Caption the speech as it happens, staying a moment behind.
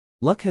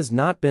Luck has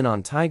not been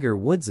on Tiger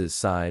Woods'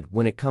 side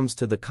when it comes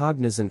to the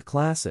Cognizant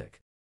Classic.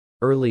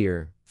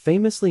 Earlier,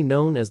 famously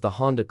known as the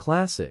Honda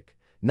Classic,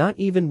 not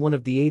even one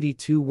of the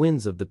 82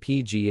 wins of the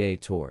PGA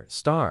Tour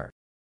star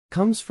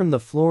comes from the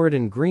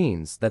Floridan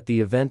greens that the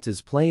event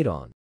is played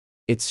on.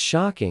 It's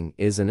shocking,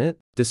 isn't it?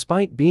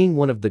 Despite being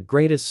one of the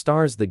greatest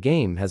stars the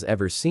game has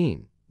ever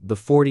seen, the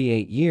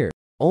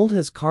 48-year-old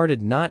has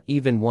carded not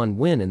even one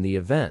win in the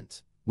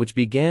event, which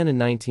began in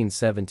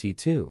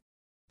 1972.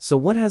 So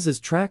what has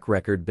his track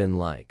record been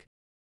like?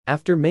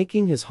 After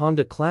making his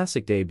Honda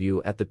Classic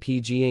debut at the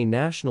PGA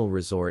National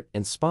Resort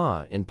and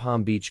Spa in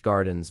Palm Beach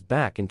Gardens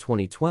back in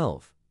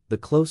 2012, the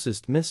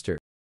closest Mr.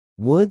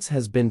 Woods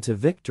has been to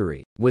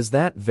victory was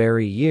that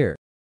very year.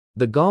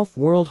 The Golf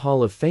World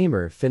Hall of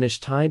Famer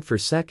finished tied for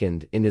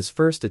second in his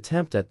first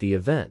attempt at the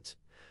event,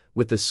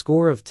 with a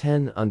score of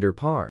 10 under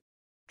par.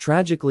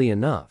 Tragically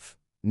enough,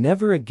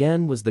 never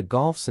again was the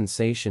golf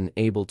sensation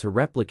able to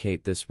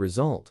replicate this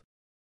result.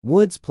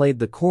 Woods played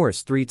the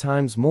course 3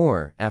 times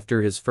more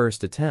after his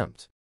first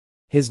attempt.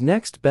 His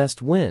next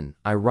best win,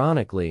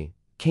 ironically,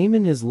 came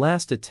in his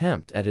last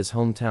attempt at his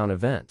hometown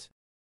event.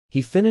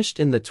 He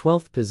finished in the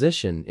 12th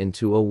position in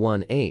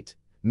 2018,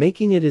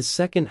 making it his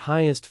second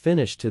highest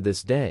finish to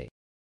this day.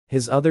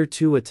 His other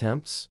 2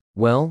 attempts?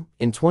 Well,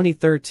 in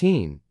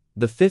 2013,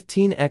 the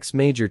 15x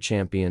major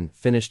champion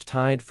finished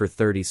tied for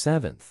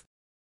 37th.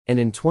 And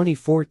in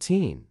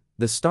 2014,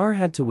 the star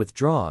had to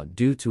withdraw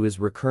due to his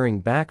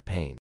recurring back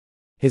pain.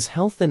 His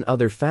health and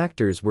other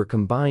factors were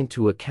combined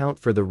to account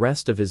for the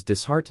rest of his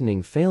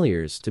disheartening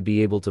failures to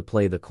be able to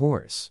play the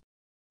course.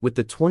 With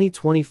the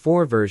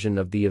 2024 version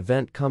of the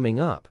event coming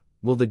up,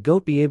 will the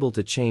GOAT be able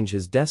to change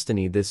his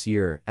destiny this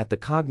year at the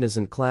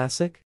Cognizant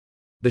Classic?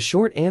 The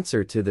short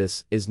answer to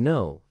this is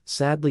no.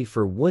 Sadly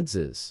for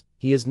Woods,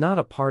 he is not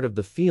a part of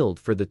the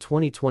field for the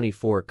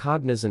 2024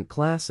 Cognizant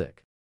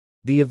Classic.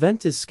 The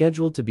event is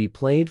scheduled to be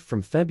played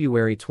from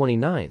February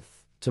 29th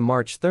to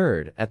March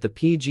 3rd at the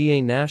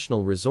PGA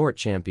National Resort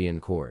Champion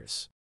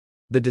Course.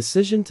 The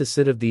decision to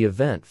sit of the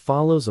event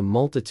follows a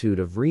multitude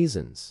of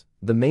reasons,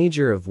 the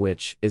major of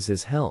which is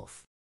his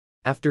health.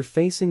 After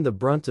facing the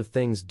brunt of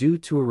things due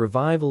to a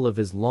revival of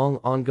his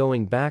long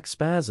ongoing back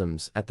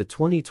spasms at the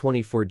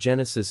 2024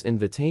 Genesis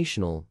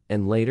Invitational,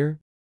 and later,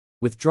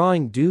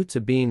 withdrawing due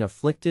to being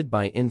afflicted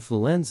by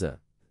influenza,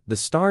 the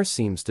star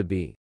seems to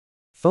be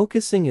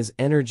focusing his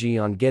energy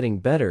on getting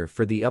better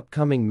for the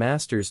upcoming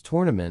Masters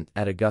tournament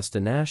at Augusta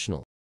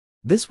National.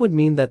 This would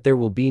mean that there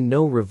will be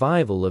no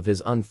revival of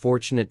his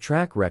unfortunate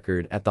track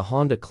record at the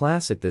Honda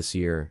Classic this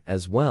year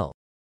as well.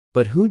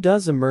 But who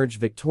does emerge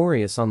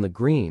victorious on the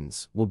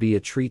greens will be a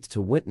treat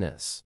to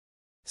witness.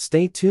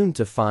 Stay tuned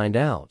to find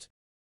out.